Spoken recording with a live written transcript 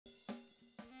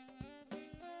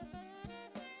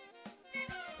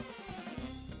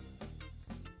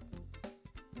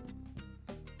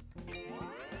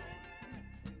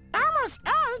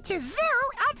A to Zoo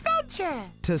adventure.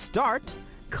 To start,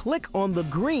 click on the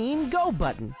green Go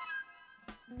button.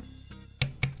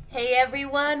 Hey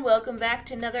everyone, welcome back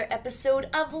to another episode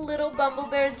of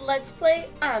Lilbumblebear's Let's Play.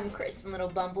 I'm Chris and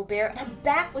Lilbumblebear, and I'm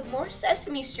back with more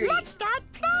Sesame Street. Let's start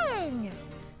playing.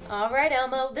 Alright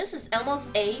Elmo, this is Elmo's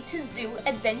A to Zoo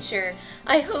adventure.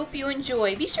 I hope you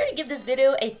enjoy. Be sure to give this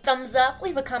video a thumbs up,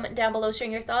 leave a comment down below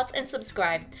sharing your thoughts, and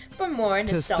subscribe for more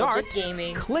nostalgic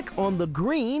gaming. Click on the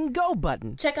green Go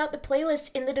button. Check out the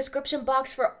playlist in the description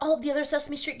box for all of the other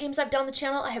Sesame Street games I've done on the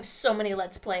channel. I have so many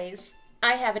Let's Plays.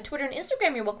 I have a Twitter and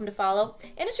Instagram you're welcome to follow,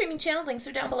 and a streaming channel, links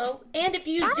are down below. And if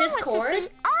you use Discord, wants to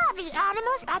see all the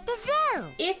animals at the zoo.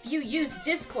 if you use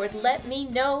Discord, let me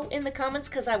know in the comments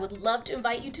because I would love to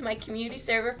invite you to my community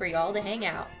server for y'all to hang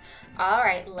out.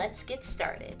 Alright, let's get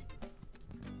started.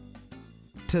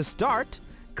 To start,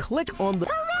 click on the...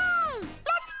 Hooray!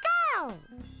 Let's go!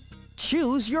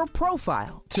 Choose your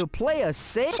profile. To play a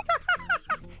safe...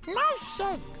 Nice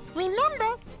shape.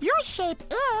 Remember, your shape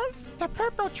is the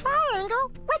purple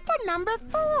triangle with the number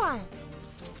 4.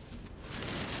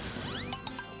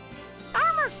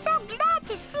 Elmo's so glad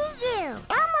to see you.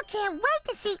 Elmo can't wait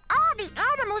to see all the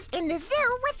animals in the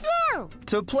zoo with you.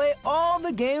 To play all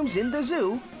the games in the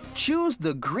zoo, choose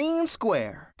the green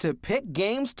square. To pick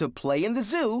games to play in the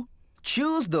zoo,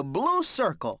 choose the blue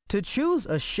circle. To choose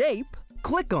a shape,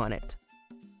 click on it.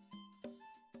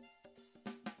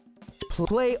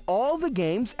 Play all the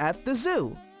games at the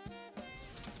zoo.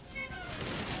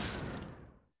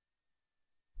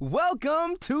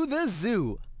 Welcome to the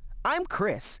zoo. I'm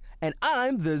Chris, and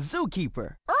I'm the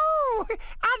zookeeper. Ooh,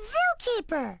 a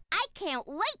zookeeper. I can't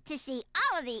wait to see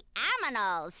all of the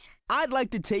animals. I'd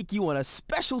like to take you on a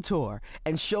special tour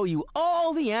and show you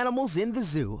all the animals in the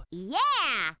zoo.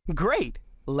 Yeah! Great,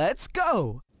 let's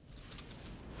go.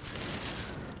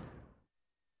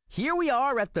 Here we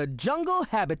are at the jungle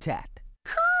habitat.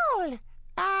 Cool.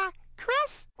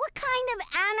 Chris? What kind of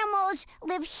animals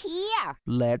live here?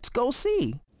 Let's go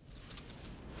see.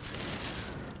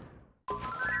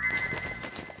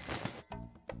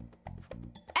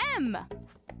 M.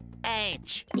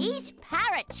 H. These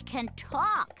parrots can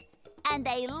talk, and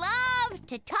they love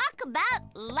to talk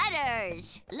about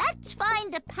letters. Let's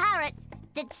find a parrot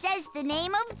that says the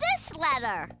name of this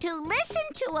letter. To listen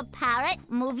to a parrot,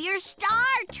 move your star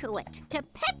to it. To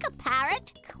pick a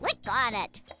parrot, click on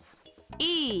it.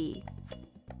 E.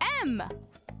 M.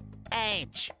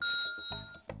 H.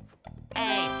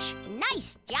 H.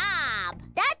 Nice job.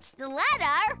 That's the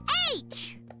letter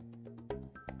H.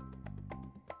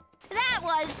 That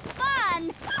was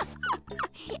fun.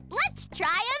 Let's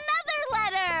try another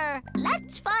letter.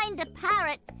 Let's find a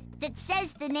parrot that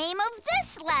says the name of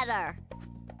this letter.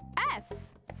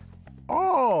 S.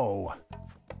 O.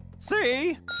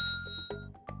 C.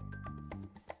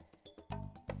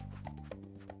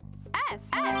 S.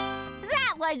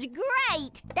 That was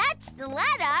great. That's the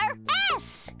letter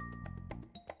S.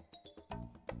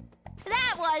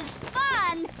 That was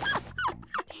fun.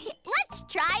 Let's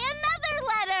try another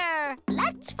letter.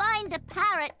 Let's find a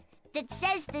parrot that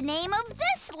says the name of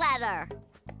this letter.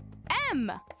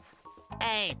 M.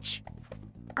 H.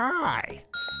 I.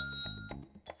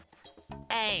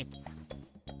 H.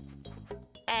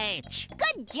 H.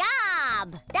 Good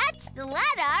job. That's the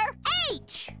letter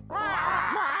H.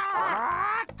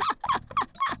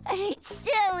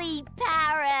 Silly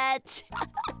parrot.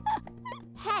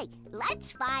 Hey,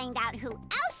 let's find out who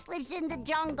else lives in the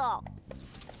jungle.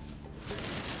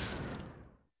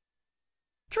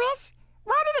 Chris,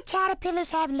 why do the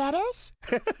caterpillars have letters?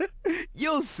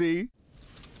 You'll see.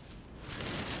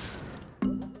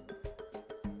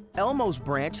 Elmo's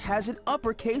branch has an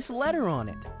uppercase letter on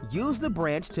it. Use the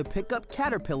branch to pick up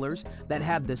caterpillars that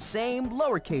have the same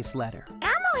lowercase letter.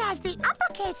 Elmo has the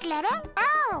uppercase letter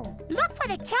O. Look for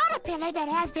the caterpillar that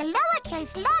has the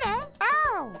lowercase letter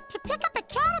O. To pick up a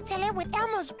caterpillar with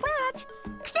Elmo's branch,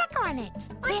 click on it.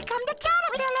 Here come the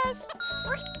caterpillars.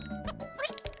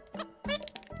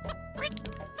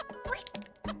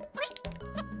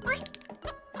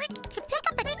 To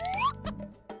pick up a...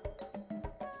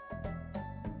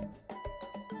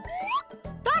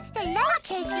 That's the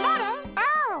lowercase letter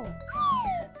O.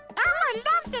 Elmo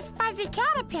loves this fuzzy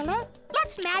caterpillar.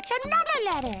 Let's match another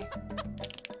letter.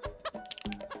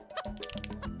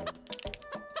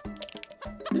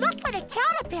 Look for the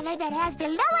caterpillar that has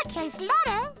the lowercase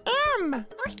letter M.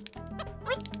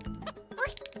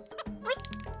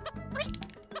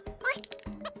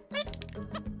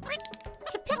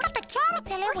 To pick up a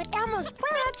caterpillar with Elmo's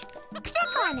branch,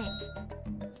 click on it.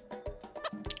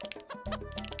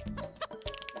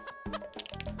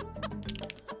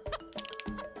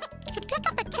 To pick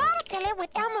up a caterpillar with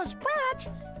Elmo's branch,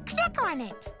 click on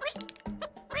it.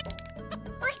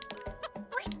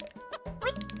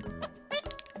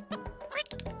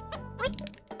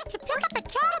 To pick up a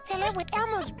caterpillar with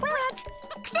Elmo's branch,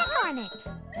 click on it.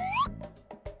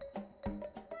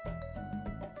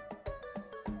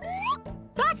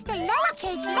 That's the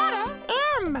lowercase letter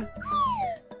M. Elmo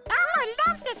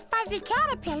loves this fuzzy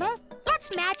caterpillar.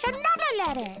 Let's match another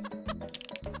letter.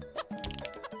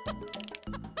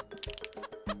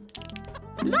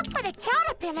 Look for the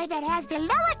caterpillar that has the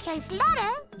lowercase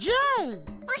letter J.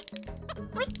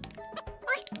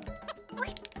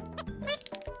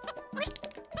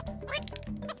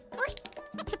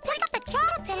 To pick up a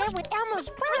caterpillar with Elmo's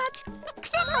branch,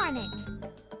 click on it.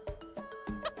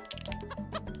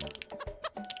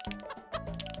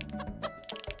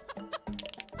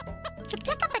 To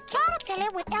pick up a caterpillar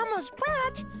with Elmo's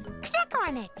branch, click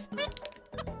on it.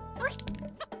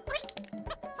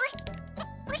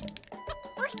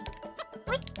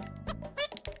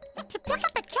 To pick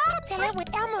up a caterpillar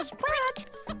with Elmo's branch,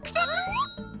 click.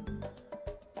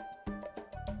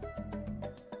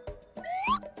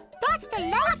 That's the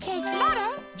lowercase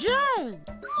letter J.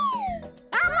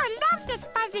 Elmo loves this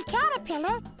fuzzy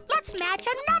caterpillar. Let's match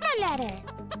another letter.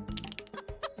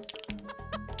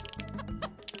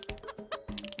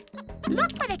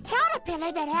 Look for the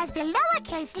caterpillar that has the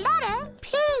lowercase letter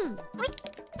P.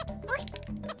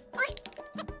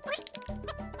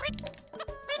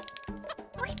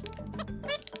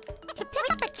 To pick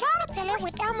up a caterpillar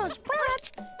with Elmo's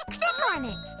branch, click on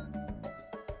it.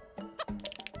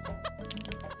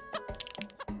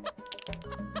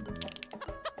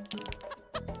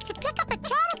 To pick up a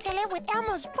caterpillar with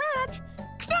Elmo's branch,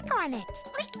 click on it.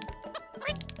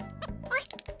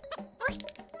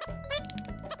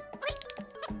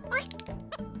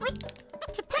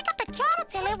 To pick up a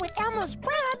caterpillar with Elmo's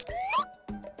branch,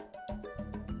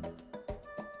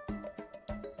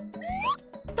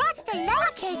 that's the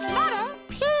lowercase letter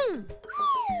P.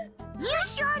 You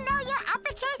sure know your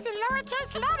uppercase and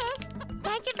lowercase letters.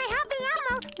 Thank you for helping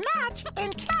Elmo match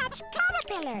and catch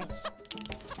caterpillars.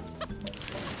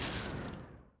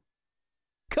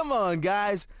 Come on,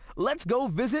 guys. Let's go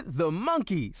visit the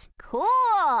monkeys.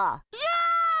 Cool!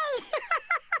 Yay!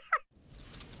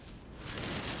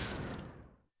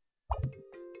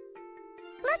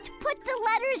 Let's put the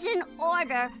letters in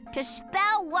order to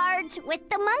spell words with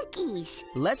the monkeys.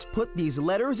 Let's put these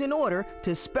letters in order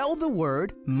to spell the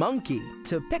word monkey.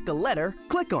 To pick a letter,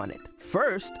 click on it.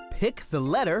 First, pick the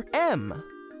letter M.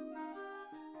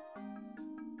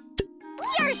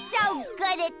 You're so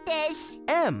good at this.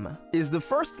 M is the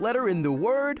first letter in the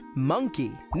word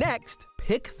monkey. Next,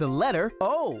 pick the letter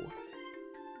O.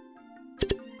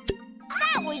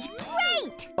 That was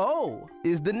great. O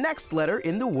is the next letter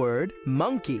in the word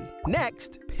monkey.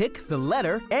 Next, pick the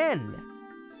letter N.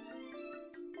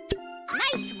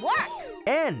 Nice work.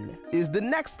 N is the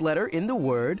next letter in the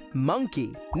word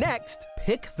monkey. Next,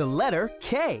 pick the letter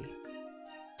K.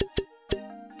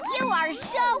 You are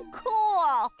so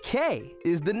cool. K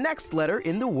is the next letter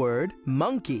in the word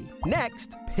monkey.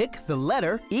 Next, pick the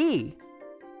letter E.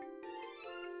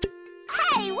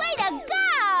 Hey, way to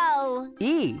go.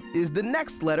 E is the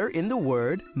next letter in the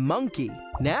word monkey.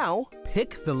 Now,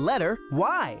 pick the letter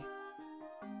Y.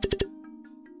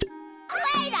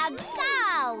 Way to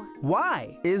go.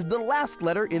 Y is the last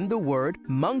letter in the word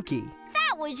monkey.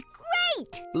 That was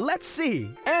great. Let's see.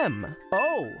 M,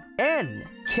 O, N,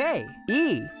 K,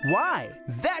 E, Y.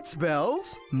 That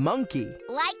spells monkey.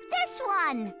 Like this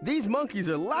one. These monkeys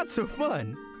are lots of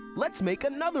fun. Let's make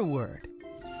another word.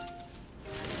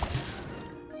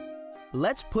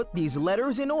 Let's put these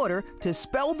letters in order to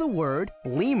spell the word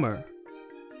lemur.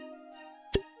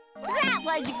 That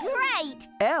was great.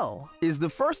 L is the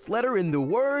first letter in the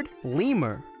word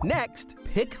lemur. Next,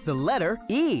 pick the letter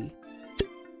E.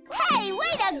 Hey,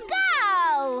 way to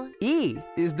go. E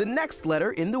is the next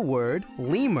letter in the word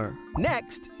lemur.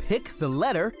 Next, pick the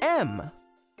letter M.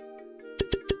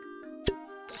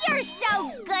 You're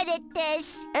so good at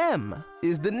this. M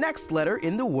is the next letter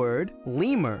in the word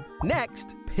lemur.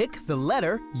 Next, pick the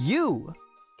letter U.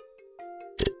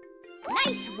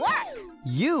 Nice work.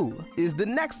 U is the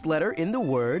next letter in the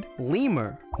word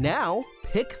lemur. Now,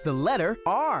 pick the letter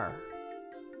R.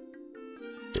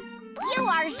 You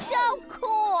are so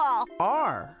cool.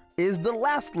 R is the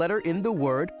last letter in the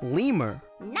word lemur.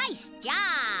 Nice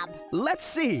job. Let's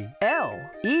see. L,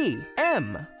 E,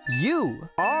 M, U,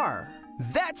 R.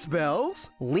 That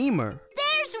spells lemur.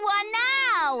 There's one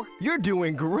now. You're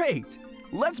doing great.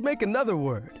 Let's make another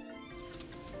word.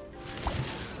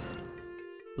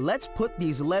 Let's put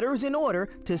these letters in order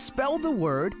to spell the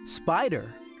word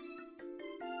spider.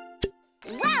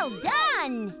 Well done.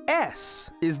 done!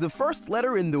 S is the first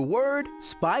letter in the word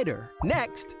spider.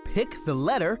 Next, pick the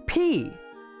letter P.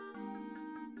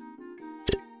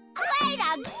 Way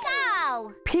to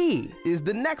go! P is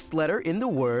the next letter in the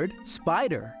word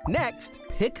spider. Next,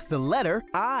 pick the letter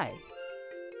I.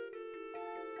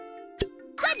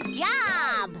 Good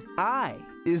job! I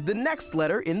is the next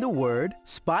letter in the word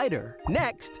spider.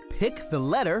 Next, pick the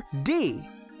letter D.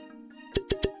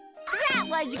 That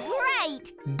was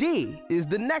great! D is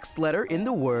the next letter in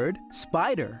the word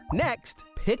spider. Next,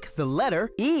 pick the letter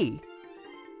E.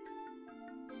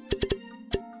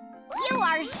 You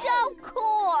are so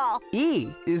cool! E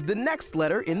is the next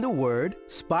letter in the word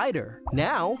spider.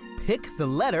 Now, pick the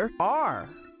letter R.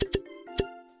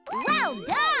 Well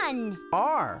done!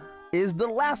 R is the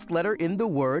last letter in the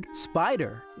word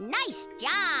spider. Nice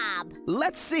job!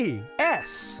 Let's see.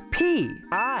 S, P,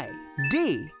 I,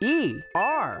 D, E,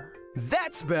 R.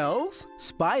 That spells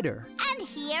spider. And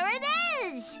here it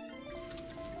is!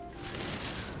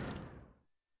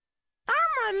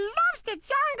 Elmo loves the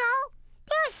jungle.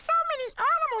 There's so many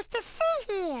animals to see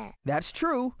here. That's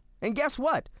true. And guess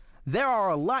what? There are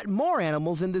a lot more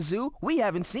animals in the zoo we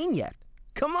haven't seen yet.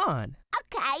 Come on.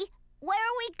 Okay, where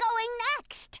are we going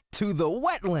next? To the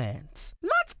wetlands.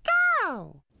 Let's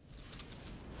go.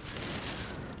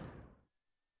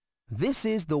 This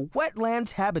is the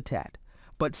wetlands habitat,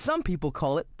 but some people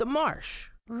call it the marsh.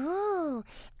 Ooh,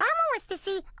 Elmo wants to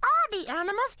see all the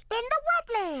animals in the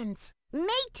wetlands.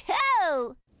 Me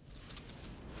too!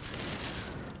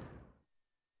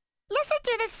 Listen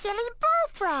to the silly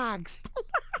bullfrogs.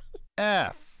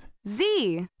 F.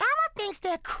 Z. Elmo thinks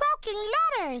they're croaking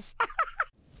letters.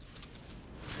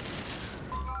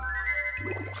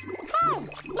 Hey,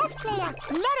 let's play a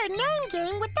letter name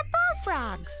game with the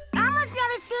bullfrogs. Elmo's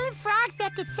never seen frogs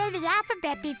that could say the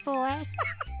alphabet before.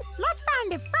 Let's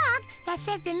find a frog that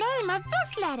says the name of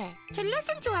this letter. To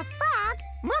listen to a frog,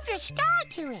 move your sky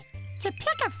to it. To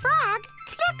pick a frog,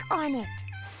 click on it.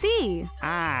 C.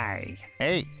 I.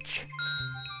 H.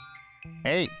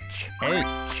 H. H.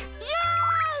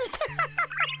 Yay!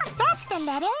 That's the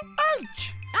letter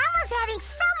H. Elmo's having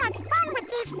so much fun with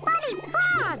these funny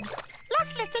frogs.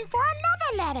 Let's listen for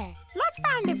another letter. Let's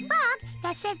find a frog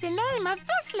that says the name of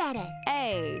this letter.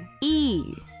 A.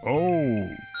 E. O.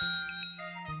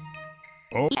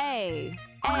 A.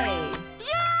 A.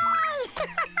 Yay!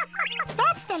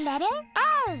 That's the letter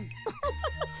A.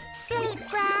 Silly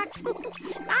frogs.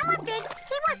 Elmo thinks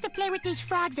he wants to play with these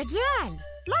frogs again.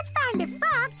 Let's find a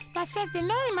frog that says the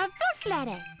name of this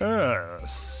letter.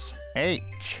 S.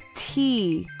 H.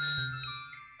 T.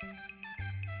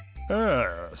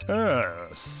 S.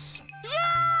 S.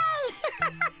 Yay!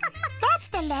 That's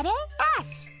the letter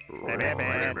S. Elmo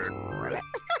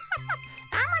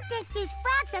thinks these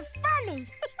frogs are funny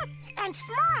and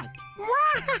smart.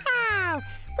 Wow!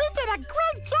 We did a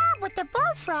great job with the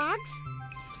bullfrogs.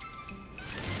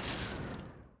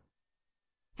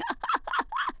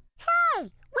 Hey,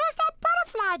 where's that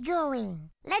butterfly going?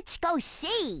 Let's go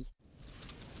see.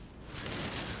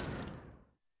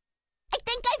 I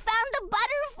think I found a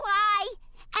butterfly.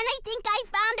 And I think I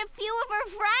found a few of her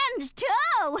friends,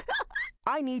 too.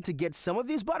 I need to get some of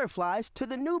these butterflies to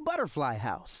the new butterfly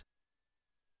house.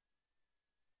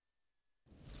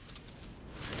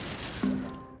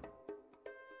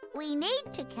 We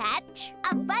need to catch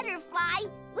a butterfly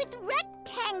with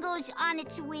rectangles on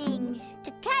its wings.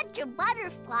 To catch a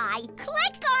butterfly,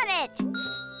 click on it.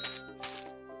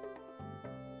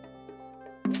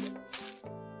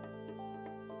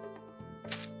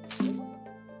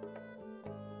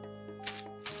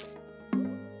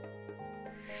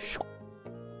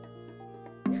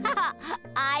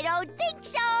 I don't think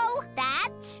so.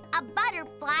 That's a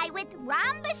butterfly with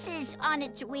rhombuses on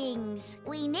its wings.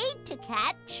 We need to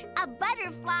catch a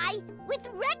butterfly with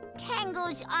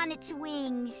rectangles on its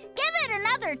wings. Give it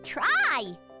another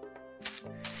try.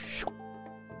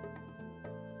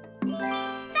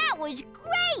 That was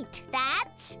great.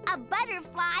 That's a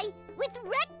butterfly with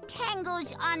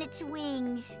rectangles on its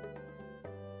wings.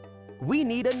 We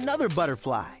need another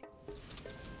butterfly.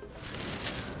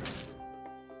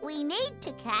 We need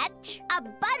to catch a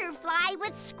butterfly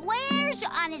with squares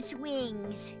on its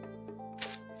wings.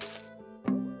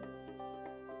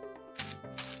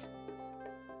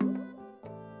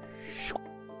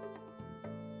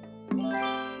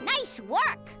 Nice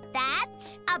work!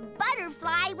 That's a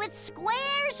butterfly with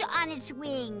squares on its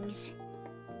wings.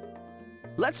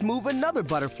 Let's move another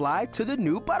butterfly to the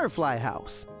new butterfly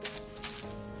house.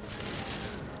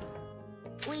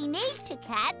 We need to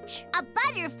catch a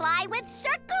butterfly with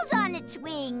circles on its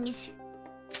wings.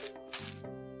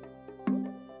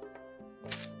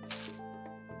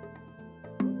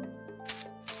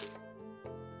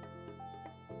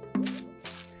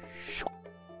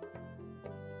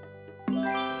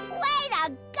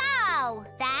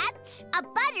 A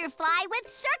butterfly with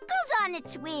circles on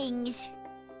its wings.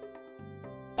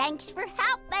 Thanks for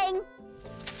helping.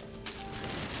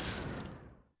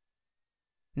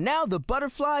 Now the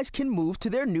butterflies can move to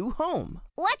their new home.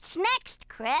 What's next,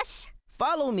 Chris?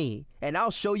 Follow me, and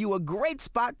I'll show you a great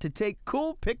spot to take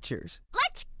cool pictures.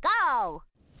 Let's go.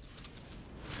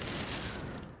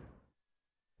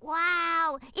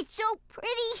 Wow, it's so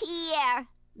pretty here.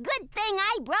 Good thing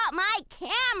I brought my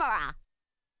camera.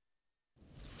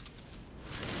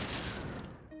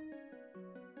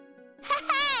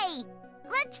 Hey!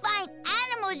 Let's find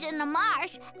animals in the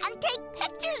marsh and take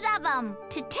pictures of them.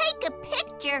 To take a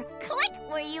picture, click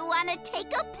where you want to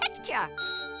take a picture.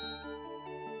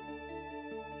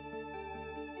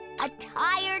 A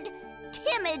tired,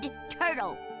 timid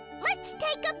turtle. Let's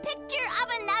take a picture of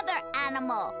another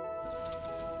animal.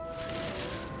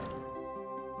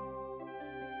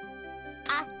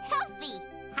 A healthy,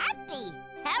 happy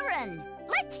heron.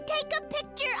 Let's take a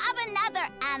picture of another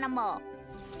animal.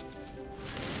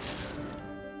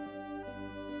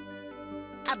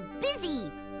 A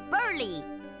busy, burly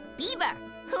beaver.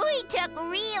 We took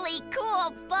really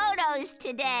cool photos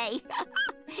today.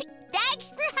 Thanks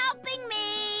for helping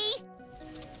me.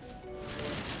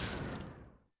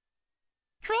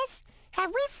 Chris, have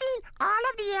we seen all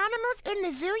of the animals in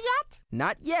the zoo yet?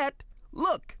 Not yet.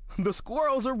 Look, the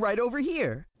squirrels are right over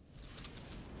here.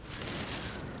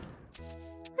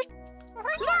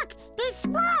 Look, these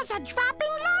squirrels are dropping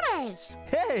letters.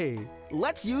 Hey,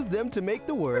 let's use them to make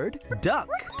the word duck.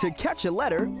 To catch a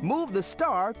letter, move the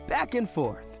star back and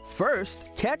forth. First,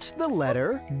 catch the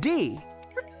letter D.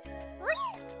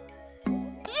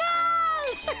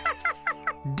 Yay!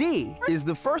 D is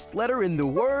the first letter in the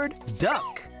word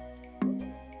duck.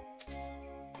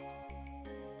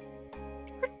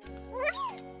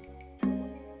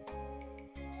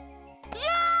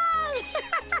 Yay!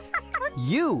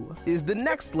 U is the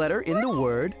next letter in the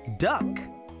word duck.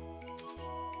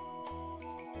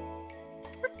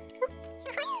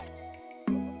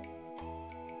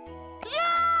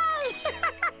 Yay!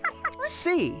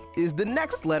 C is the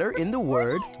next letter in the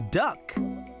word duck.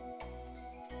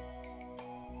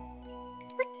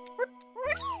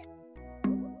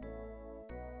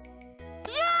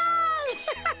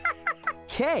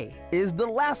 K is the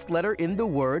last letter in the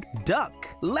word duck.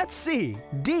 Let's see.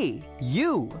 D,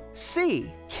 U,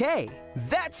 C, K.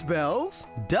 That spells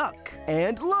duck.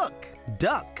 And look,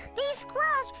 duck. These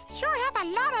squirrels sure have a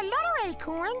lot of letter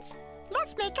acorns.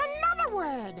 Let's make another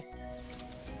word.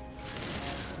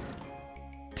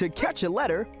 To catch a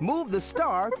letter, move the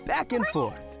star back and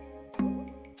forth.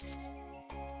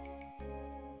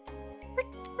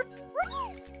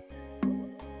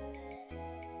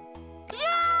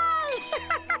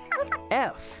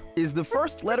 F is the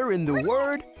first letter in the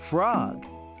word frog.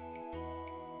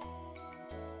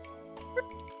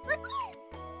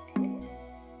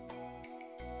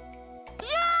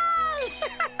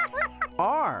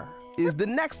 R is the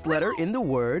next letter in the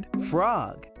word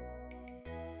frog.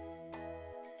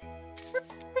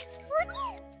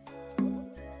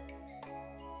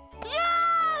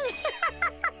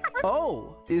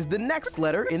 O is the next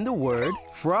letter in the word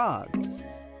frog.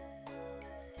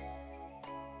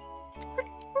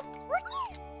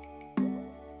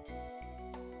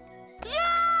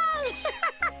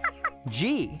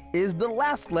 G is the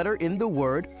last letter in the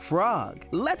word frog.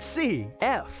 Let's see.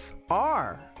 F,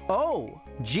 R, O,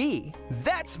 G.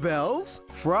 That spells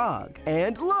frog.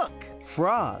 And look,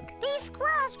 frog. These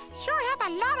squirrels sure have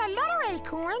a lot of letter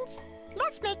acorns.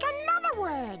 Let's make another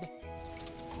word.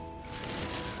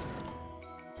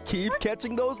 Keep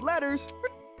catching those letters.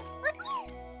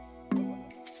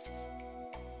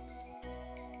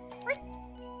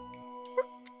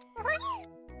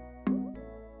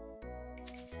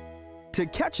 To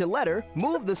catch a letter,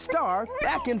 move the star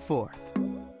back and forth.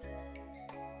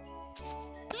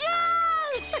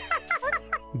 Yay!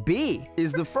 B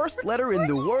is the first letter in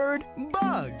the word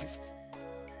bug.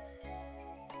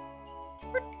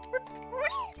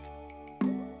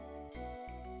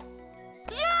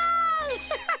 Yay!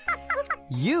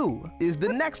 U is the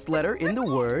next letter in the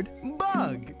word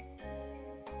bug.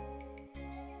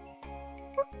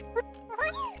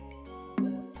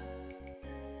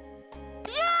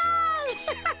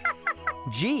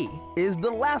 G is the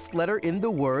last letter in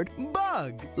the word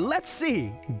bug. Let's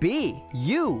see. B,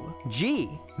 U,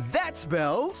 G. That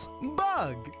spells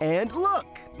bug. And look,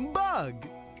 bug.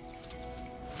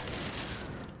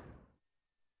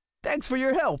 Thanks for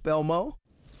your help, Elmo.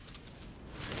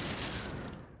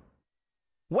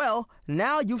 Well,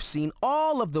 now you've seen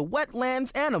all of the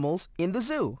wetlands animals in the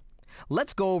zoo.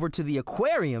 Let's go over to the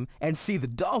aquarium and see the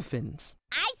dolphins.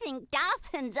 I think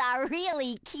dolphins are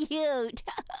really cute.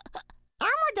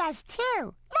 Elmo does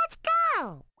too. Let's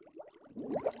go.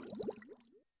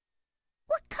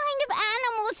 What kind of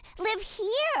animals live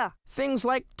here? Things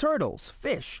like turtles,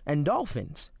 fish, and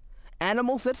dolphins.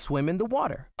 Animals that swim in the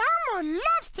water. Elmo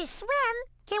loves to swim.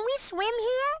 Can we swim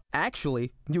here?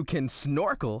 Actually, you can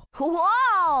snorkel.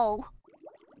 Whoa!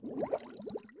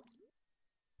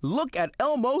 Look at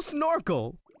Elmo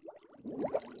snorkel.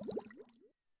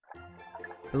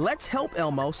 Let's help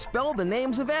Elmo spell the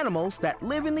names of animals that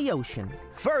live in the ocean.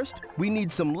 First, we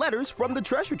need some letters from the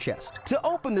treasure chest. To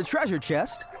open the treasure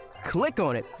chest, click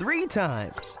on it 3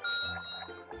 times.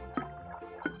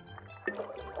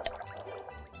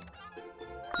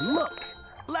 Look,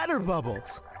 letter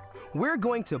bubbles. We're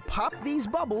going to pop these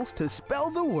bubbles to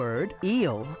spell the word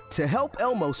eel. To help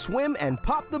Elmo swim and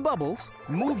pop the bubbles,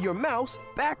 move your mouse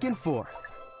back and forth.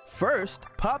 First,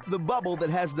 pop the bubble that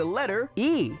has the letter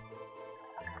E.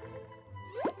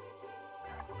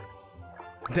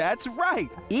 That's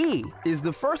right! E is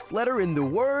the first letter in the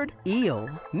word eel.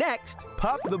 Next,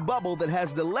 pop the bubble that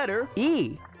has the letter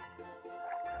E.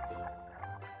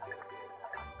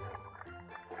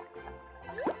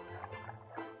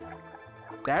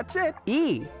 That's it.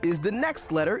 E is the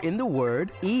next letter in the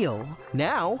word eel.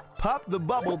 Now, pop the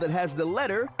bubble that has the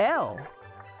letter L.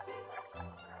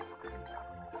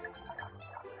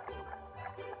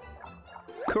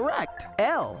 Correct.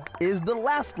 L is the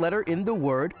last letter in the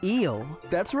word eel.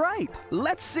 That's right.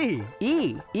 Let's see.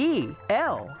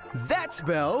 E-E-L. That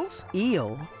spells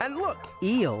eel. And look,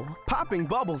 eel. Popping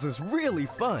bubbles is really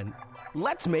fun.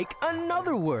 Let's make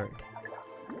another word.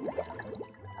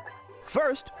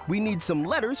 First, we need some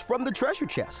letters from the treasure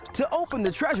chest. To open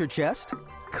the treasure chest,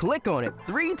 click on it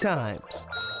 3 times.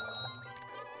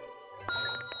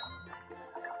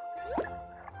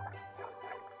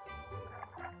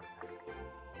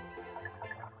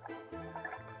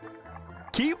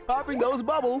 Keep popping those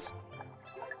bubbles.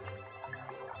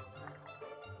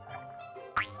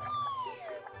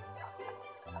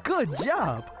 Good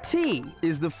job! T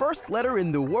is the first letter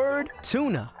in the word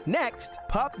tuna. Next,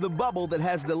 pop the bubble that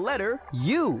has the letter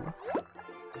U.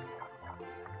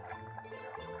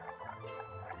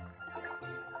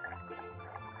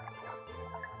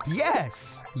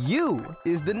 Yes! U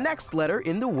is the next letter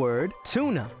in the word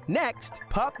tuna. Next,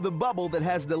 pop the bubble that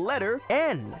has the letter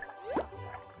N.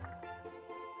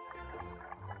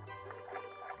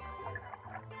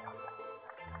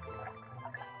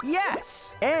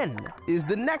 Yes! N is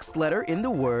the next letter in the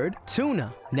word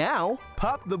tuna. Now,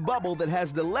 pop the bubble that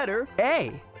has the letter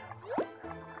A.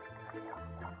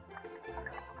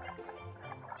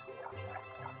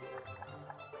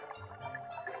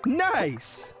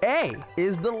 Nice! A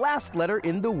is the last letter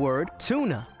in the word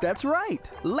tuna. That's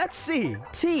right. Let's see.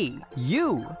 T-U-N-A.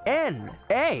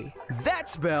 That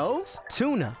spells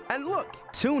tuna. And look,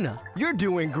 tuna, you're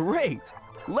doing great.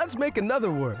 Let's make another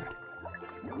word.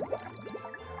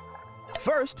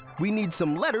 First, we need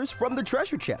some letters from the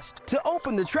treasure chest. To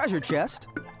open the treasure chest,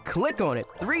 click on it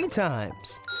 3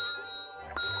 times.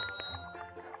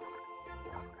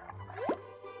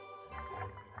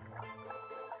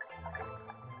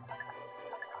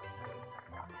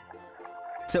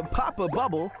 To pop a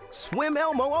bubble, swim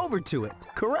Elmo over to it.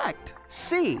 Correct.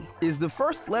 C is the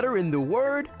first letter in the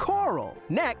word coral.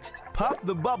 Next, pop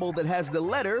the bubble that has the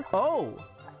letter O.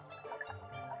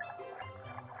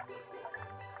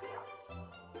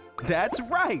 That's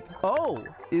right! O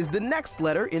is the next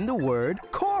letter in the word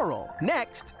coral.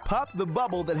 Next, pop the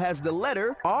bubble that has the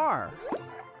letter R.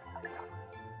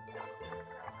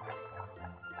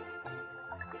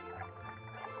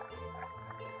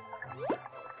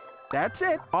 That's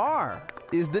it! R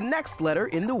is the next letter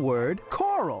in the word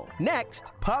coral.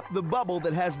 Next, pop the bubble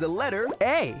that has the letter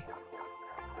A.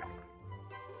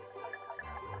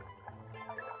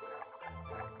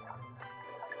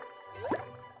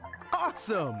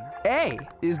 Awesome! A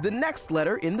is the next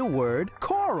letter in the word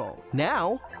coral.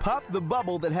 Now, pop the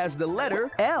bubble that has the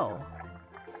letter L.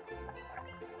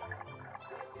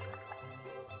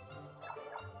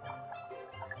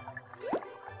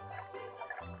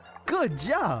 Good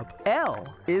job!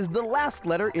 L is the last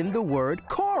letter in the word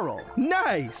coral.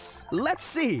 Nice! Let's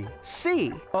see.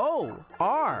 C-O-R-A-L.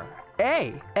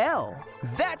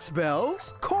 That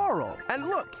spells coral. And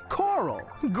look, coral.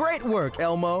 Great work,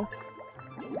 Elmo.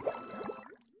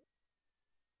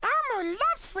 Elmo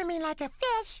loves swimming like a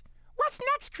fish. What's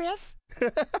next, Chris?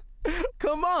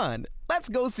 Come on, let's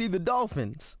go see the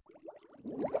dolphins.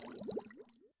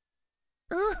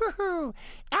 Ooh,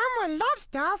 Elmo loves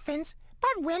dolphins,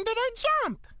 but when do they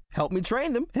jump? Help me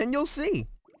train them and you'll see.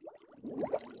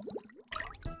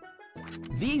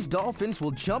 These dolphins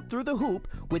will jump through the hoop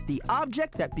with the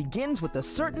object that begins with a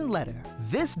certain letter.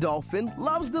 This dolphin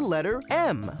loves the letter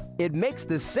M. It makes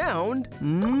the sound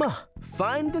M.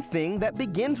 Find the thing that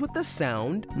begins with the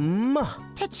sound M.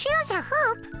 To choose a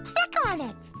hoop, click on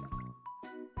it.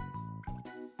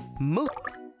 Moose.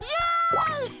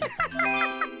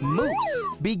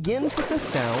 Moose begins with the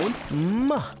sound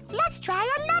M. Let's try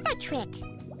another trick.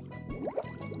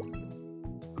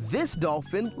 This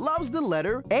dolphin loves the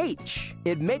letter H.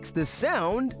 It makes the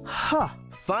sound H.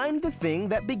 Find the thing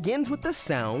that begins with the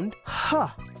sound H.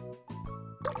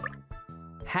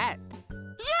 Hat.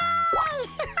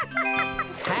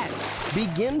 Hat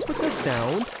begins with the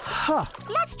sound H.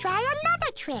 Let's try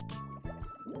another trick.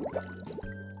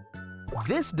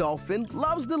 This dolphin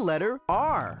loves the letter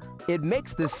R. It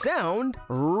makes the sound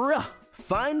R.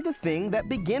 Find the thing that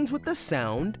begins with the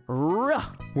sound R.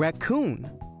 Raccoon.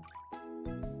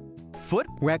 Foot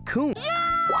raccoon.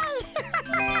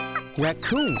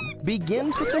 Raccoon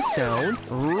begins with the sound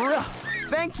R.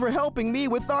 Thanks for helping me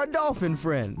with our dolphin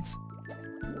friends.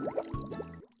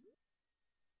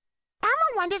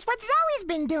 Elmo wonders what Zoe's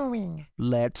been doing.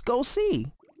 Let's go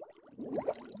see.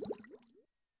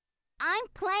 I'm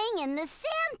playing in the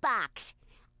sandbox.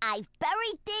 I've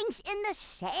buried things in the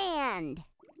sand.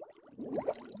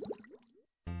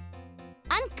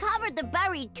 Uncover the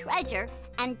buried treasure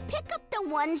and pick up the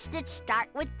ones that start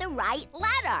with the right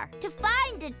letter. To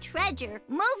find the treasure,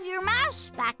 move your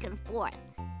mouse back and forth.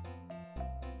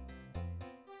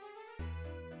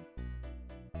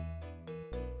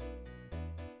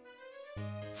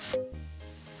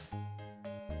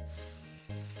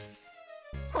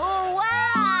 Oh,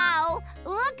 wow!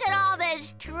 Look at all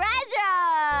this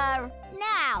treasure!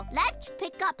 Now, let's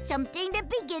pick up something that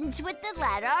begins with the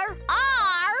letter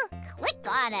R. Click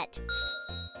on it.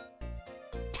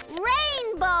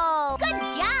 Rainbow! Good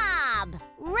job!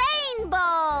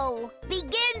 Rainbow!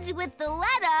 Begins with the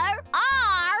letter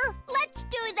R. Let's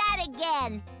do that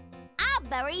again. I'll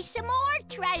bury some more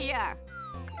treasure.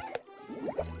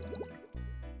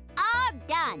 All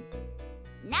done.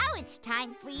 Now it's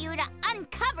time for you to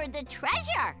uncover the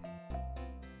treasure.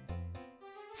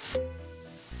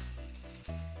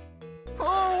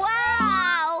 Oh,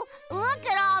 wow! Look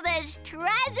at all this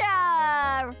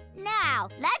treasure! Now,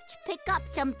 let's pick up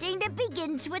something that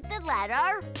begins with the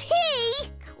letter T.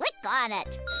 Click on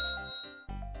it.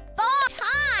 Oh,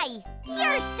 tie!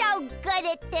 You're so good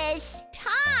at this.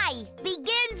 Tie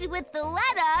begins with the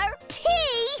letter T.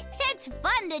 It's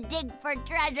fun to dig for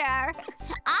treasure.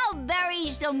 I'll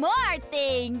bury some more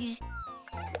things.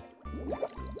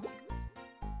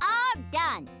 All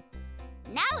done.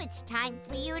 Now it's time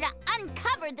for you to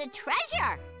uncover the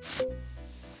treasure.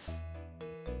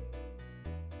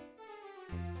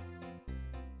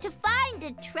 To find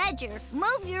the treasure,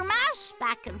 move your mouse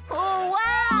back and forth. Oh,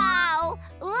 wow!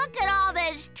 Look at all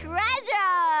this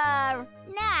treasure!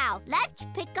 Now, let's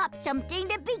pick up something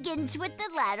that begins with the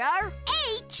letter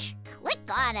H. Click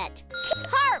on it.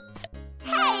 Harp!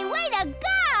 Hey, way to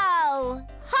go!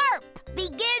 Harp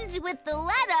begins with the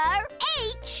letter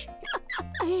H.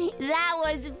 That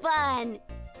was fun.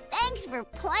 Thanks for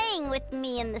playing with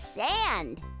me in the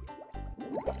sand.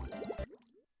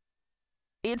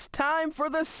 It's time for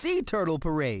the Sea Turtle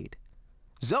Parade.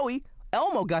 Zoe,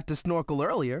 Elmo got to snorkel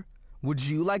earlier. Would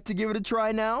you like to give it a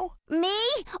try now? Me?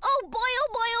 Oh boy, oh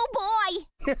boy, oh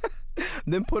boy!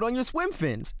 Then put on your swim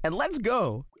fins and let's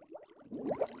go.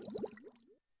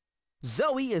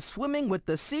 Zoe is swimming with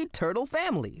the sea turtle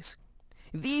families.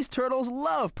 These turtles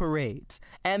love parades,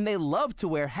 and they love to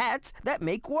wear hats that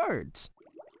make words.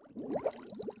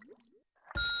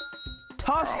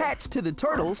 Toss hats to the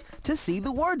turtles to see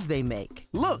the words they make.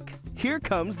 Look, here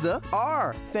comes the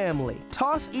R family.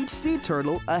 Toss each sea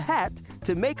turtle a hat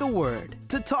to make a word.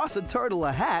 To toss a turtle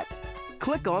a hat,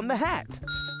 click on the hat.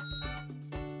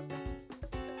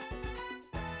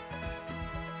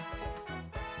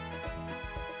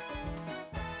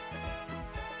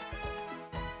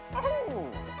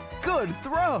 Good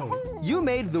throw! You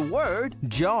made the word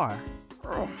jar.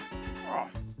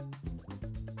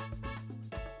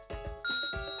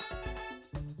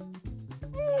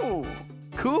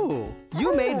 Cool!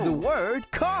 You made the word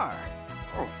car.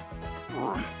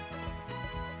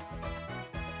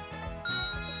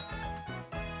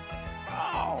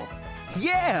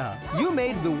 Yeah! You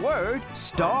made the word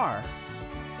star.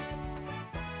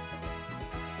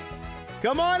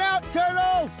 Come on out,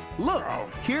 turtles! Look,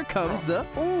 here comes the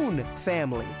oon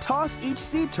family. Toss each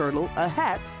sea turtle a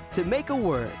hat to make a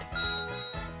word.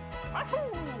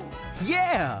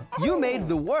 Yeah! You made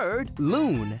the word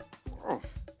loon.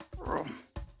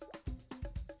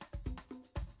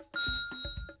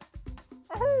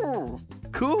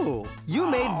 Cool. You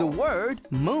made the word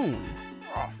moon.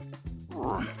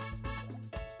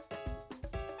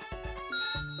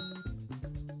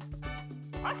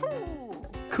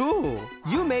 Cool.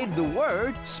 You made the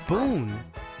word spoon.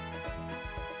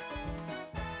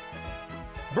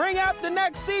 Bring out the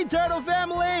next sea turtle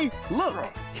family! Look,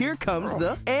 here comes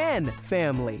the An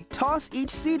family. Toss each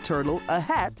sea turtle a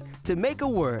hat to make a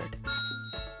word.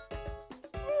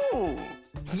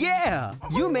 Yeah!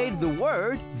 You made the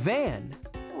word van.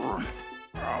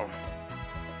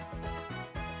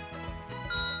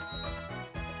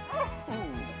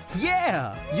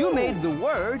 Yeah! You made the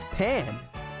word pan.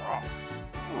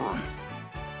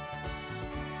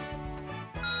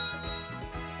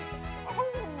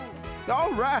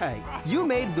 All right, you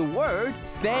made the word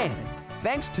fan.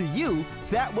 Thanks to you,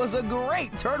 that was a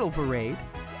great turtle parade.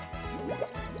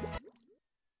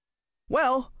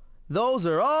 Well, those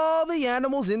are all the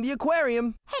animals in the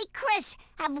aquarium. Hey, Chris,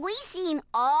 have we seen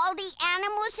all the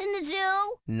animals in the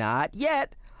zoo? Not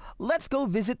yet. Let's go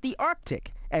visit the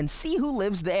Arctic and see who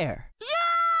lives there. Yay!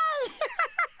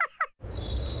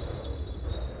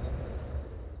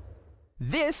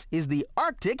 This is the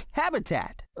Arctic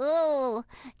habitat. Ooh,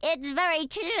 it's very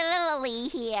chilly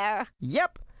here.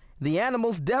 Yep, the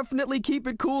animals definitely keep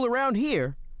it cool around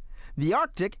here. The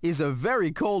Arctic is a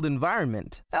very cold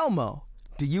environment. Elmo,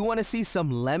 do you want to see some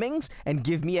lemmings and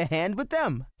give me a hand with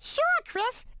them? Sure,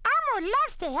 Chris. Elmo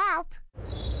loves to help.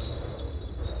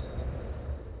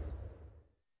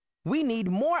 We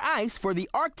need more ice for the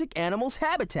Arctic animals'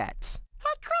 habitats.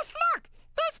 Hey, Chris, look.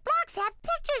 These blocks have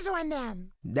pictures on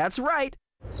them. That's right.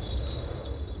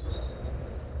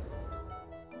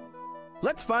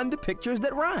 Let's find the pictures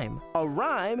that rhyme. A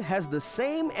rhyme has the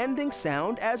same ending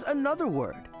sound as another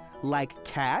word, like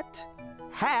cat,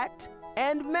 hat,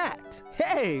 and mat.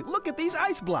 Hey, look at these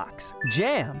ice blocks.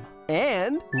 Jam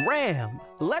and ram.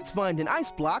 Let's find an ice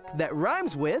block that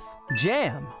rhymes with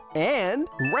jam and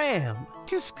ram.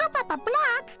 To scoop up a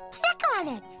block, click on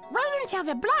it. Wait until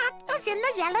the block is in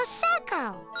the yellow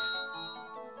circle.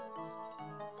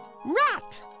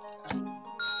 Rat.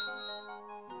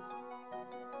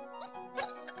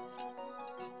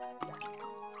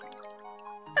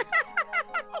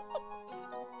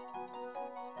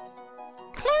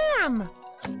 Clam.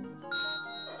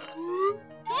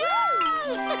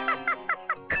 Yay!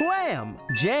 Clam,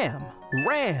 jam,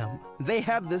 ram. They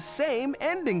have the same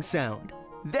ending sound.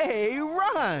 They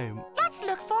rhyme. Let's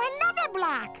look for another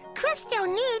block. Chris still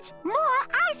needs more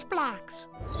ice blocks.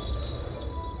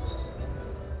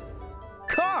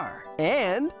 Car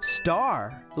and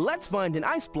star. Let's find an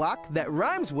ice block that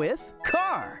rhymes with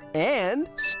car and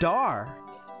star.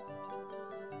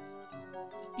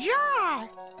 Jar.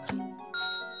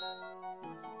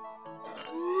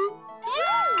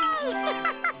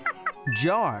 Yay!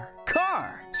 Jar,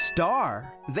 car,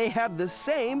 star. They have the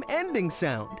same ending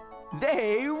sound.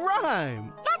 They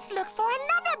rhyme. Let's look for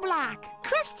another block.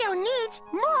 Chris still needs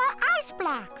more ice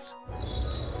blocks.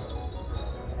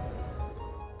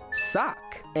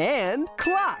 Sock and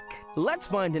clock. Let's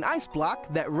find an ice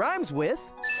block that rhymes with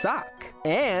sock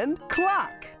and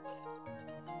clock.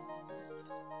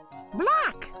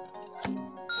 Block.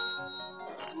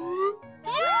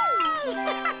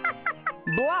 Yay!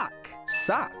 Block,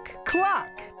 sock,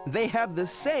 clock. They have the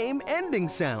same ending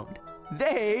sound.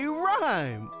 They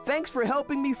rhyme. Thanks for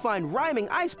helping me find rhyming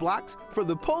ice blocks for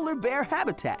the polar bear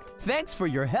habitat. Thanks for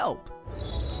your help.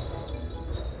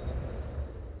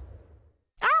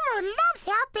 Elmo loves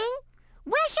helping.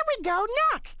 Where should we go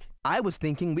next? I was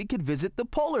thinking we could visit the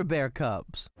polar bear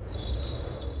cubs.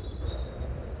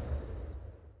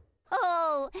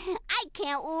 Oh, I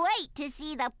can't wait to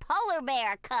see the polar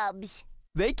bear cubs.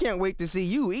 They can't wait to see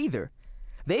you either.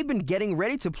 They've been getting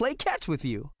ready to play catch with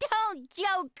you. Don't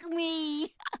joke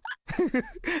me.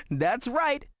 That's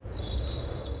right.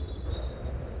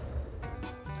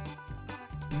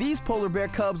 These polar bear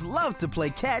cubs love to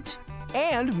play catch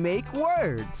and make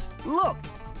words. Look,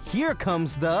 here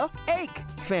comes the ache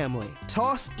family.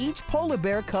 Toss each polar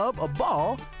bear cub a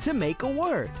ball to make a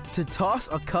word. To toss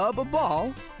a cub a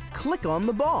ball, click on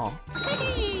the ball.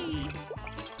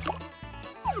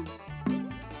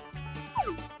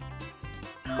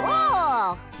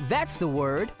 Cool. That's the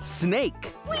word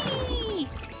snake. Whee!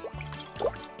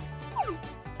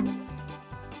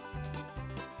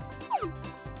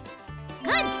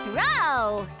 Good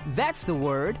throw. That's the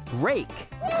word rake.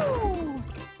 Woo!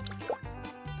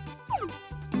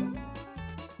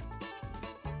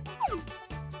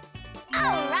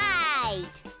 All right.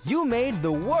 You made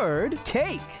the word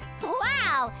cake.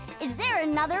 Wow. Is there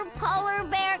another polar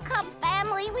bear cub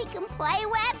family we can play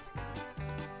with?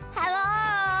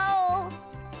 Hello?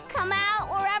 Come out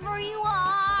wherever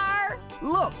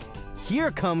Look,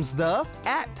 here comes the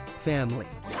at family.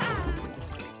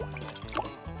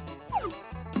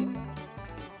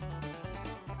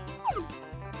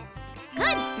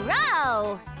 Good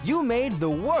throw! You made the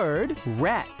word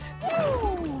rat.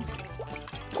 Ooh.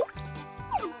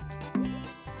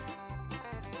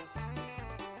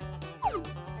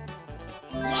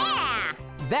 Yeah!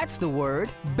 That's the word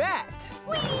bat.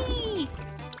 Whee!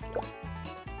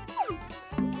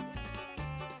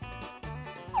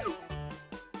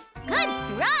 Good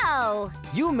throw!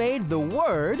 You made the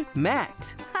word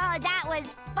mat. Oh, that was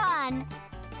fun.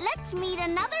 Let's meet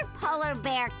another polar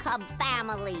bear cub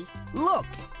family. Look,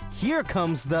 here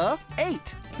comes the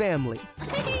 8 family.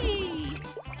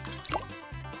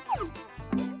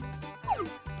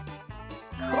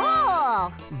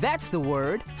 Cool! That's the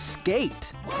word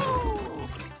skate.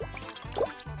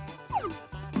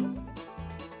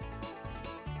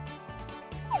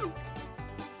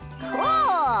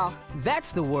 Cool!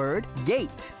 That's the word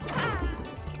gate.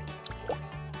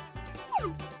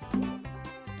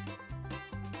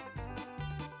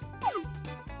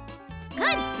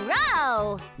 Good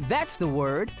throw! That's the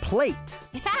word plate.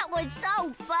 That was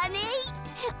so funny!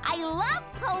 I love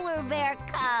polar bear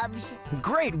cubs.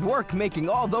 Great work making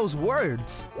all those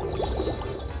words.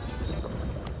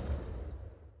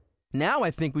 Now I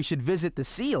think we should visit the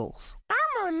seals.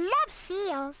 Elmo loves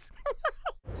seals.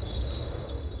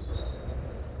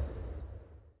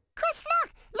 Chris,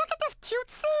 look! Look at this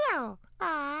cute seal.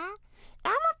 Aw,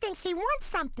 Elmo thinks he wants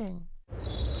something.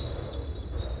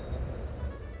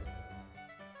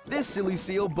 This silly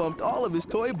seal bumped all of his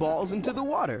toy balls into the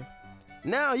water.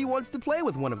 Now he wants to play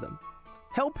with one of them.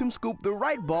 Help him scoop the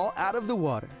right ball out of the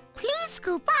water. Please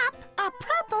scoop up a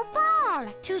purple ball.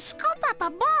 To scoop up a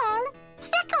ball,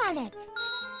 click on it.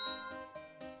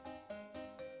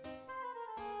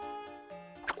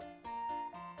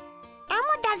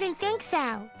 Elmo doesn't think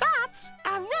so. That's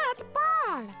a red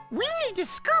ball. We need to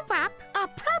scoop up a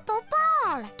purple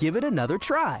ball. Give it another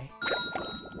try.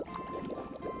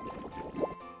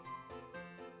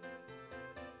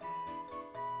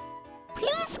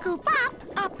 Please scoop up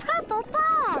a purple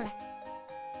ball.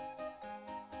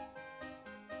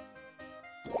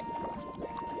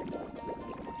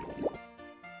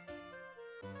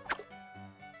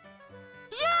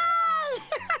 Yay!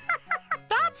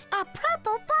 That's a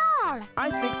purple ball. I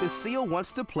think the seal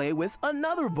wants to play with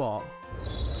another ball.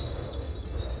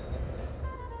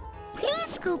 Please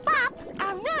scoop up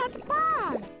a red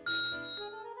ball.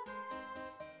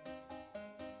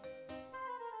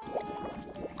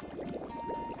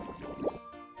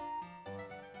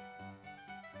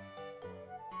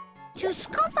 To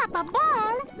scoop up a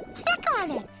ball, click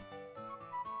on it.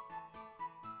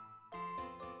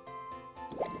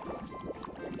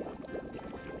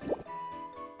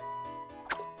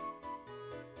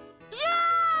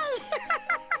 Yay!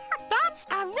 That's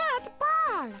a red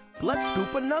ball. Let's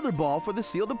scoop another ball for the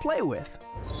seal to play with.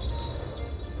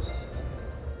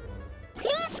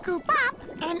 Please scoop up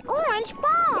an orange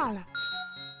ball.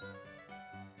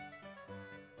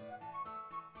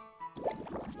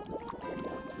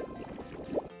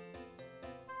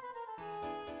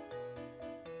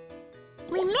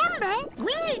 Remember,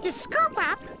 we need to scoop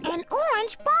up an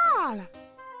orange ball.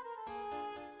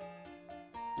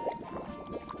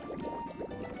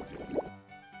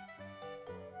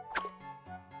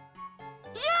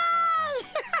 Yay!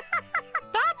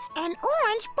 That's an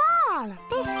orange ball.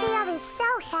 This seal is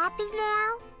so happy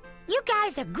now. You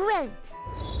guys are great.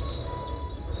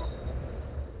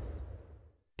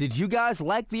 Did you guys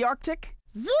like the Arctic?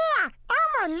 Yeah,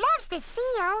 Elmo loves the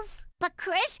seals. But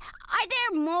Chris, are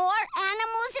there more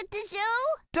animals at the zoo?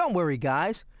 Don't worry,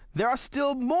 guys. There are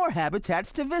still more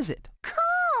habitats to visit.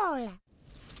 Cool.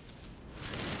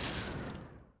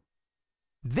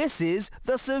 This is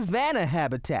the Savanna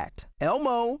habitat.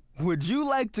 Elmo, would you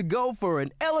like to go for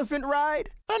an elephant ride?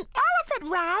 An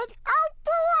elephant ride? Oh,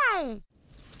 boy!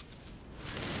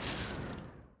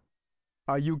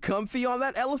 Are you comfy on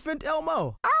that elephant,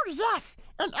 Elmo? Oh, yes.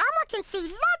 And Elmo can see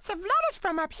lots of letters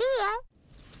from up here.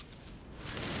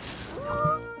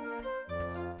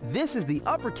 This is the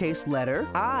uppercase letter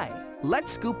I.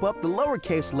 Let's scoop up the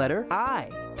lowercase letter I.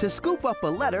 To scoop up a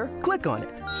letter, click on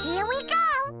it. Here we go.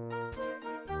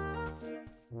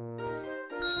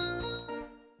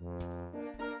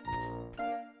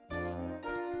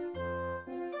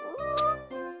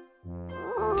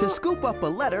 To scoop up a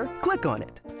letter, click on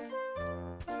it.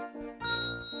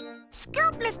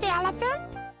 Scoop, Mr. Elephant.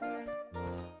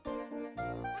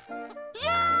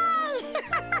 Yay!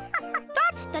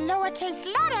 That's the lowercase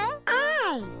letter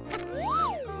I.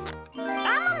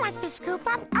 Elmo wants to scoop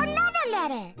up another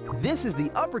letter. This is the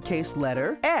uppercase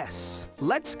letter S.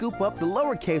 Let's scoop up the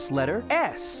lowercase letter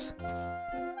S.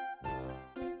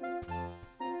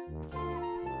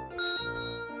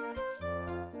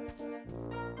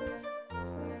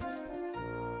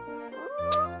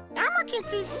 Elmo can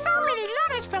see so many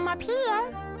letters from up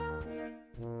here.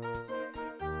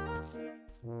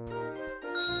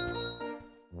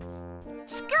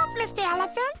 Scoop, Mr.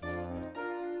 Elephant.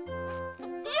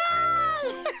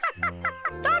 Yay!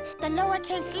 That's the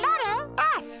lowercase letter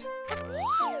S.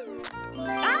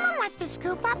 Elmo wants to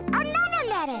scoop up another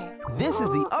letter. This is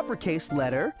the uppercase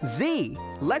letter Z.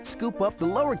 Let's scoop up the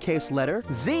lowercase letter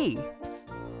Z.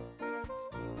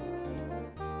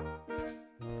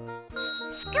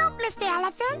 Scoop, Mr.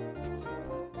 Elephant.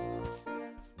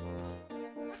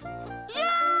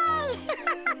 Yay!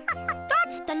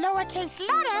 That's the lowercase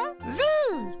letter Z.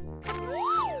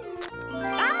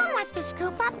 Elmo wants to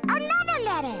scoop up another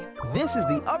letter. This is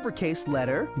the uppercase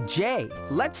letter J.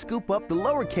 Let's scoop up the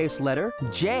lowercase letter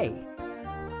J.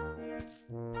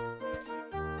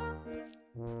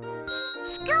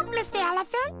 Scoop, Mr.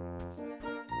 Elephant.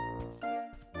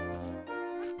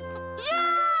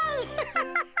 Yay!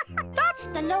 That's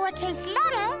the lowercase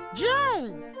letter J.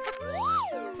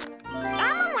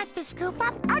 Elmo wants to scoop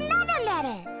up another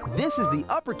letter. This is the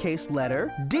uppercase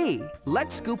letter D.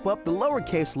 Let's scoop up the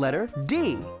lowercase letter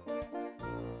D.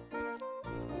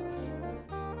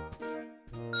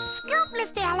 Scoop,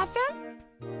 Mr. Elephant.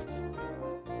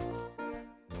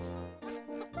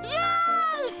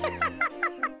 Yay!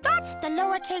 That's the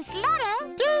lowercase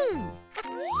letter D.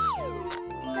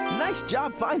 Nice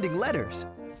job finding letters.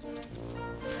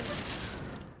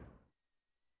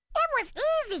 It was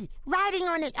easy riding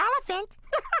on an elephant.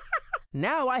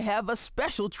 Now I have a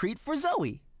special treat for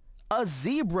Zoe. A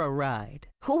zebra ride.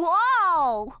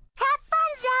 Whoa! Have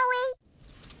fun, Zoe.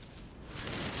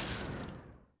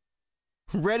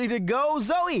 Ready to go,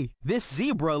 Zoe? This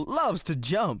zebra loves to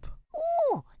jump.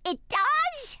 Ooh, it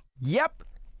does? Yep,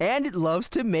 and it loves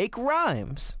to make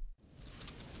rhymes.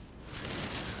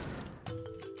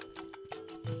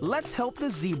 Let's help the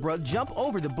zebra jump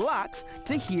over the blocks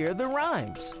to hear the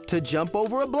rhymes. To jump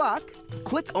over a block,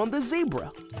 click on the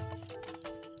zebra.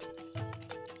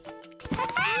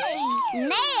 Hey!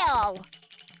 Nail!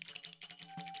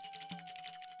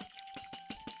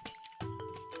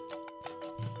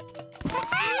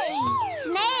 Hey!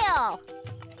 Snail!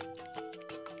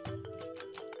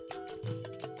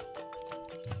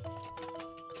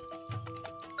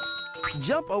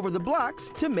 Jump over the blocks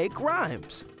to make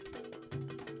rhymes.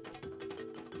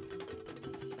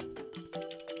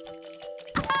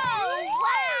 Oh,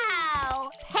 wow!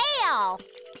 Hail!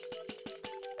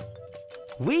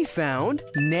 We found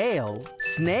nail,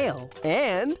 snail,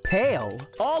 and pail.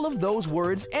 All of those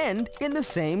words end in the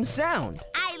same sound.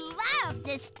 I love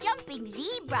this jumping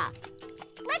zebra.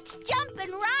 Let's jump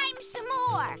and rhyme some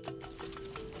more.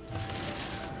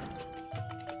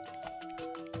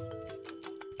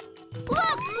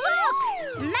 Look,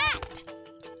 look! Mat!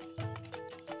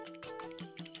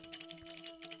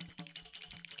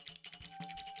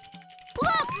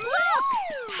 Look, look!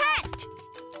 Hat!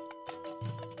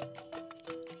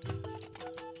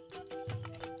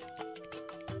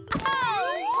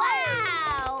 Oh,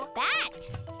 wow! Bat!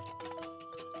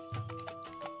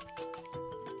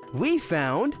 We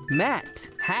found mat,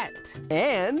 hat,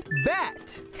 and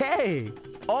bat. Hey,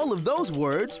 all of those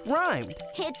words rhymed.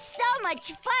 It's so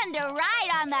much fun to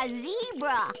ride on the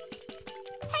zebra.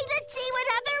 Hey, let's see what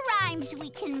other rhymes we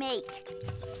can make.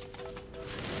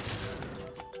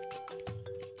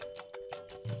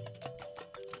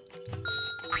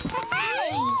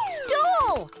 Hey,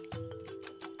 stool!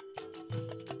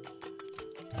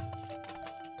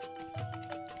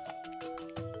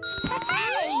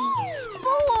 Hey,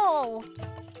 spool!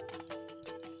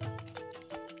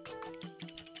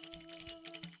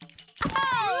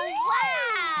 Oh,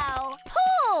 wow!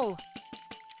 Pool!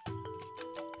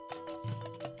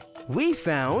 We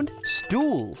found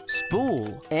stool,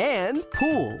 spool, and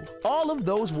pool. All of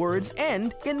those words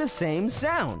end in the same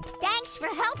sound. Thanks for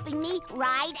helping me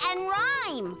ride and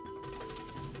rhyme.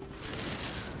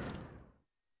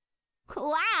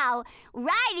 Wow,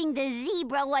 riding the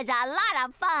zebra was a lot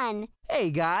of fun. Hey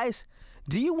guys,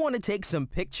 do you want to take some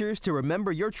pictures to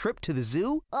remember your trip to the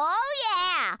zoo? Oh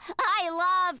yeah, I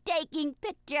love taking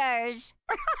pictures.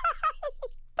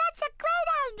 That's a great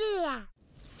idea.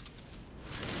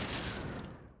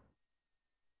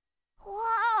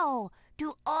 Whoa,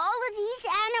 do all of these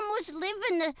animals live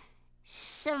in the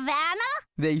savannah?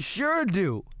 They sure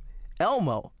do.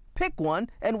 Elmo, pick one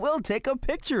and we'll take a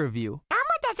picture of you.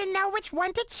 Elmo doesn't know which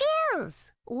one to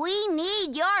choose. We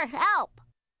need your help.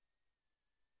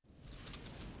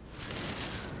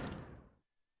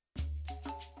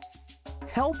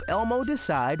 Help Elmo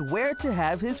decide where to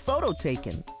have his photo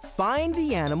taken. Find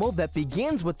the animal that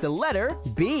begins with the letter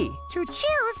B. To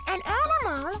choose an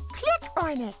animal, click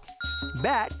on it.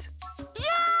 Bat.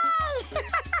 Yay!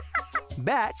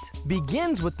 Bat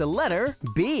begins with the letter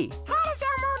B. How does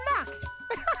Elmo look?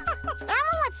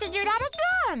 Elmo wants to do that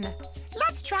again.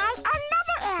 Let's try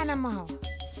another animal.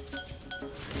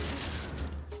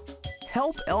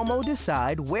 Help Elmo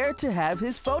decide where to have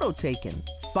his photo taken.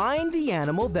 Find the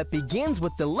animal that begins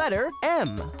with the letter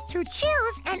M. To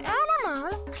choose an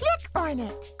animal, click on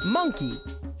it. Monkey.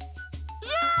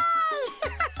 Yay!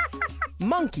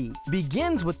 Monkey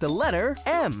begins with the letter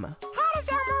M. How does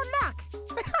Elmo look?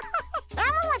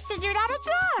 Elmo wants to do that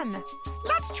again.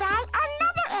 Let's try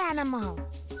another animal.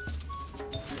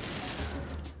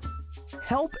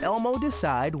 Help Elmo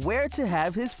decide where to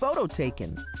have his photo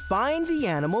taken. Find the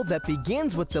animal that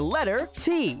begins with the letter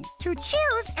T. To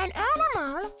choose an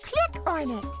animal, click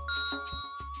on it.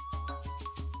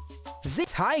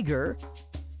 Tiger.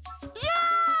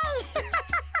 Yay!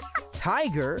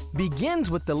 Tiger begins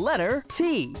with the letter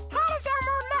T. How does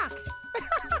Elmo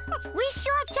look? We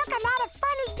sure took a lot of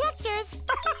funny pictures.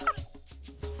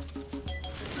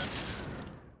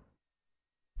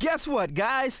 Guess what,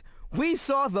 guys? We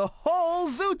saw the whole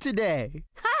zoo today.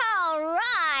 All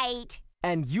right.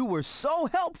 And you were so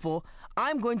helpful,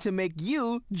 I'm going to make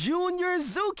you junior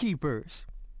zookeepers.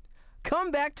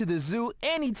 Come back to the zoo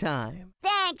anytime.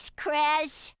 Thanks,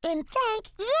 Chris. And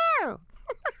thank you.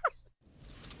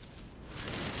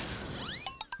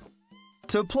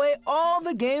 To play all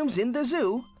the games in the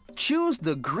zoo, choose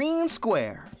the green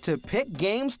square. To pick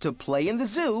games to play in the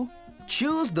zoo,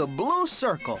 choose the blue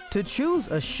circle. To choose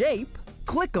a shape,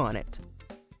 click on it.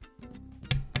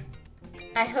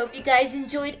 I hope you guys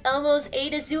enjoyed Elmo's A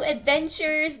to Zoo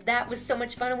adventures. That was so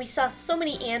much fun and we saw so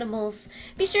many animals.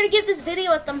 Be sure to give this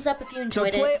video a thumbs up if you enjoyed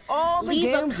it. To play all the Leave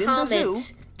games a in the zoo,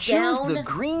 comment choose the down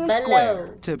green below. square.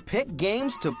 To pick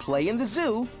games to play in the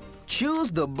zoo,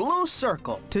 choose the blue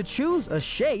circle. To choose a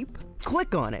shape,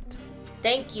 click on it.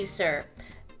 Thank you, sir.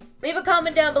 Leave a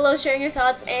comment down below sharing your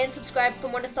thoughts and subscribe for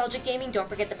more nostalgic gaming. Don't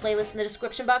forget the playlist in the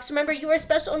description box. Remember, you are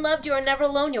special and loved. You are never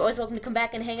alone. You're always welcome to come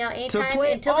back and hang out anytime.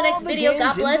 Until the next video,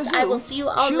 God bless. I will see you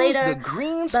all later. Choose the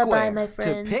green square. Bye-bye, my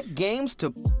friends. To pick games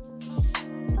to